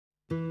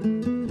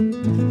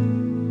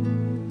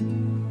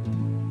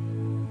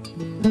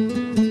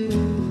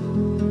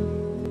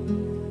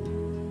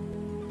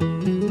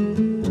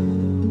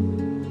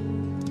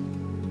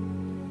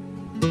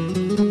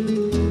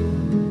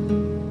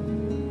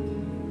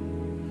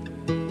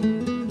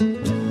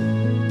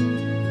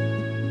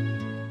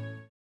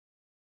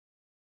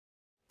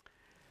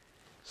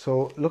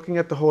So looking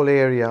at the whole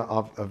area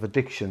of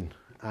addiction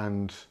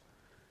and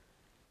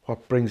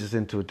what brings us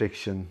into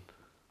addiction,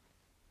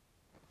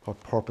 what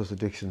purpose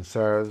addiction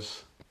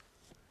serves,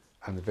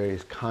 and the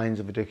various kinds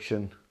of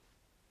addiction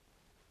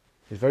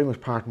is very much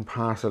part and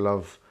parcel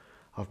of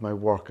my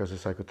work as a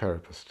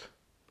psychotherapist.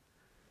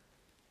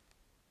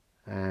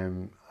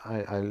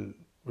 I'll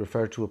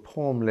refer to a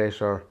poem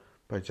later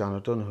by John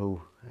O'Donoghue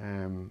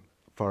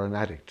for an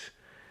addict.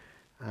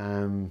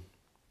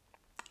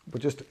 But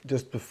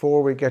just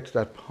before we get to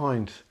that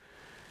point,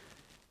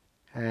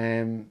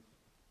 when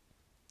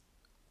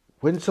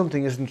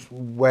something isn't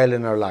well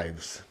in our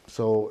lives,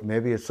 so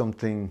maybe it's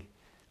something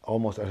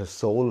almost at a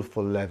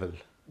soulful level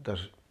that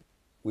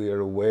we are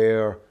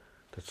aware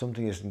that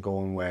something isn't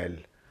going well,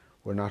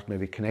 we're not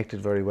maybe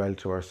connected very well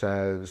to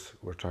ourselves,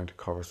 we're trying to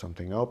cover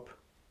something up.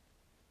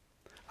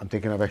 I'm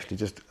thinking of actually,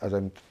 just as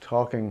I'm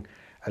talking,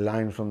 a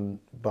line from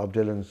Bob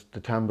Dylan's The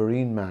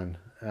Tambourine Man.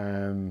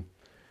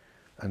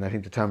 And I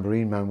think the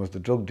Tambourine Man was the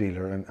drug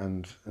dealer,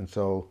 and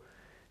so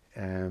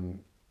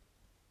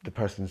the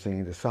person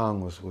singing the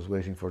song was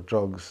waiting for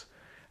drugs.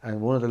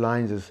 And one of the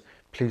lines is,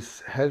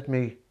 "Please help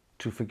me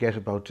to forget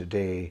about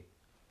today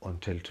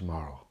until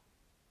tomorrow."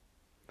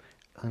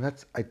 And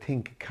that's, I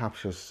think,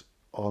 captures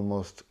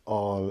almost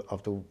all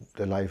of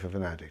the life of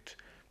an addict.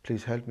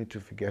 Please help me to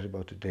forget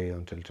about today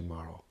until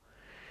tomorrow.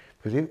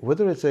 But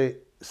whether it's a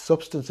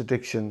substance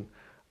addiction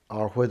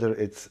or whether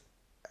it's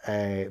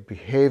a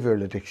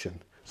behavioural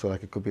addiction, so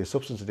like it could be a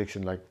substance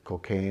addiction like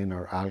cocaine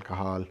or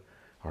alcohol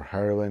or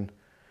heroin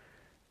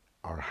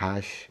or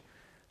hash,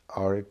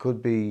 or it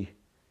could be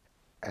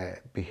a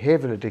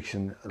behavioural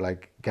addiction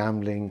like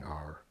gambling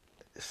or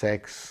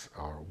sex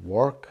or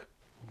work.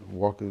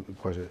 Work is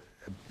quite a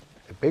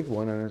big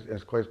one, and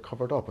it's quite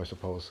covered up, I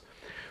suppose.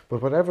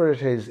 But whatever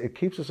it is, it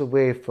keeps us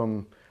away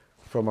from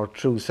our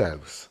true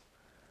selves.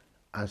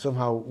 And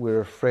somehow we're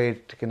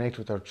afraid to connect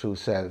with our true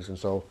selves, and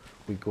so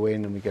we go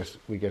in and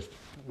we get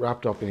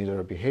wrapped up in either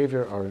a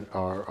behaviour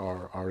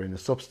or in a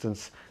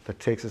substance that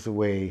takes us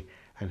away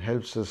and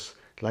helps us,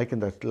 like in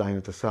that line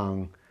of the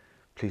song,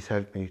 "Please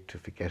help me to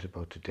forget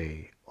about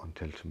today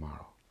until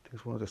tomorrow." I think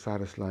it's one of the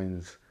saddest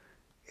lines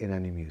in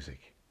any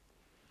music.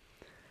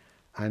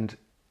 And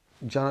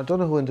John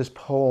O'Donoghue, in this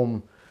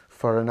poem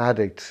for an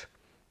addict,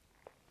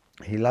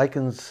 he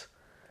likens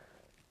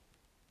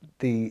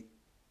the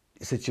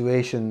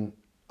situation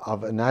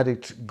of an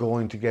addict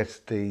going to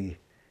get the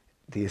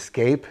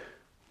escape,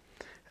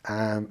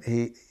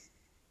 he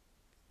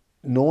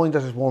knowing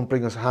that it won't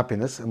bring us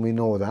happiness, and we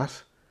know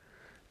that,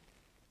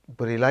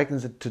 but he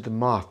likens it to the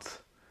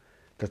moth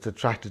that's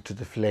attracted to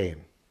the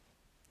flame.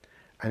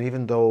 And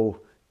even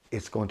though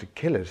it's going to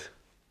kill it,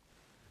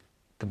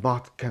 the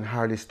moth can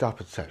hardly stop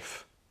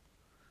itself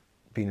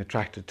being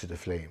attracted to the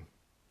flame.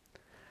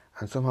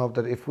 And somehow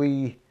that if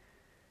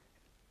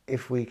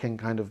we can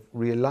kind of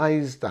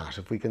realize that,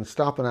 if we can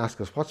stop and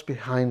ask us what's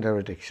behind our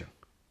addiction,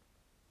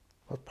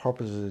 what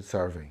purpose is it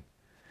serving,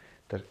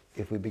 that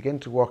if we begin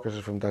to work at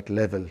it from that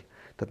level,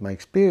 that my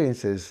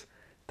experience is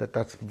that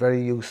that's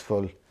very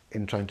useful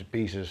in trying to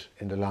beat it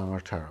in the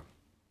longer term.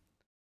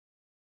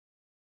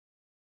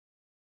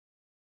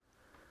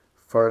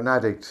 For an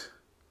Addict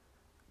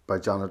by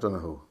John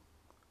O'Donoghue.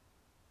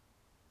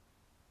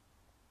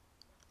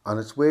 On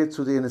its way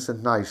through the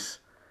innocent night,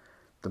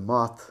 the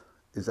moth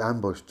is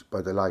ambushed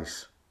by the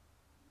light,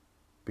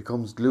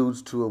 becomes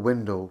glued to a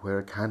window where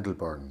a candle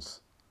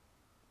burns.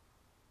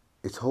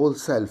 Its whole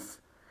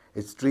self,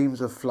 its dreams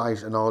of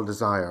flight and all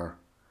desire,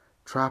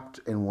 trapped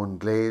in one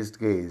glazed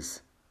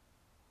gaze.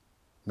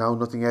 Now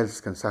nothing else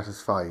can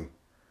satisfy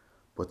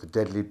but the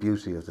deadly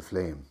beauty of the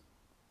flame.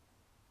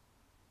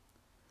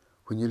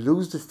 When you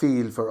lose the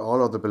feel for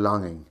all other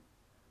belonging,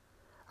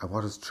 and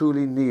what is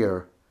truly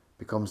near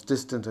becomes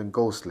distant and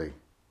ghostly,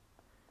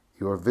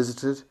 you are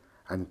visited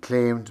and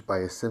claimed by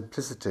a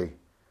simplicity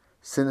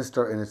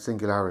sinister in its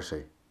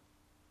singularity.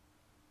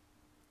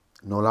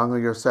 No longer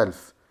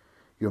yourself,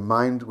 your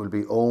mind will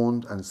be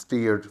owned and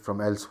steered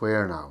from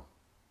elsewhere now.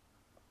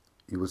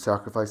 You will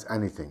sacrifice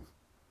anything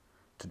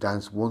to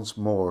dance once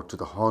more to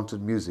the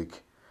haunted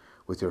music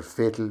with your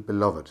fatal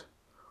beloved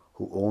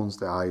who owns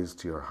the eyes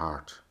to your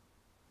heart.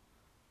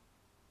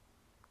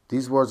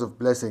 These words of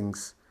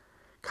blessings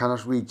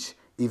cannot reach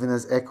even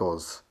as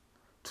echoes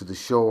to the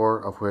shore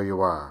of where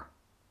you are.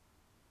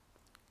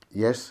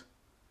 Yet,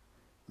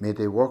 may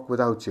they work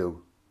without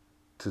you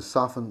to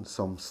soften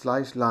some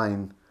slight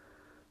line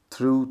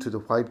through to the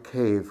white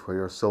cave where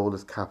your soul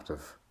is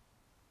captive.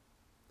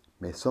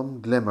 May some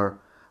glimmer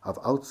of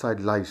outside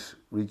light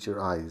reach your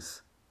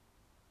eyes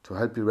to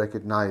help you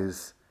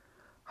recognize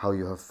how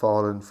you have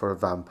fallen for a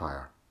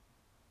vampire.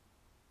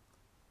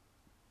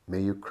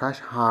 May you crash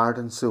hard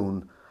and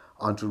soon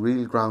onto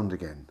real ground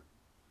again,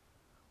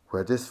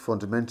 where this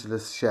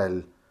fundamentalist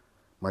shell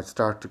might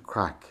start to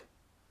crack,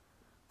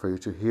 for you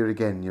to hear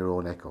again your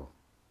own echo.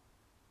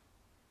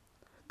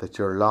 That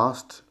your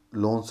lost,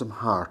 lonesome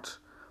heart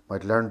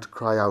might learn to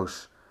cry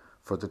out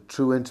for the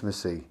true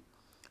intimacy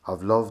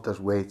of love that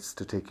waits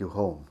to take you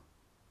home,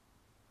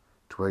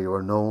 to where you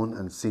are known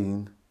and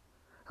seen,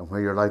 and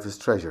where your life is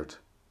treasured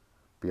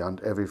beyond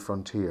every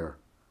frontier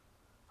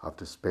of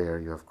despair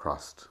you have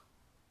crossed.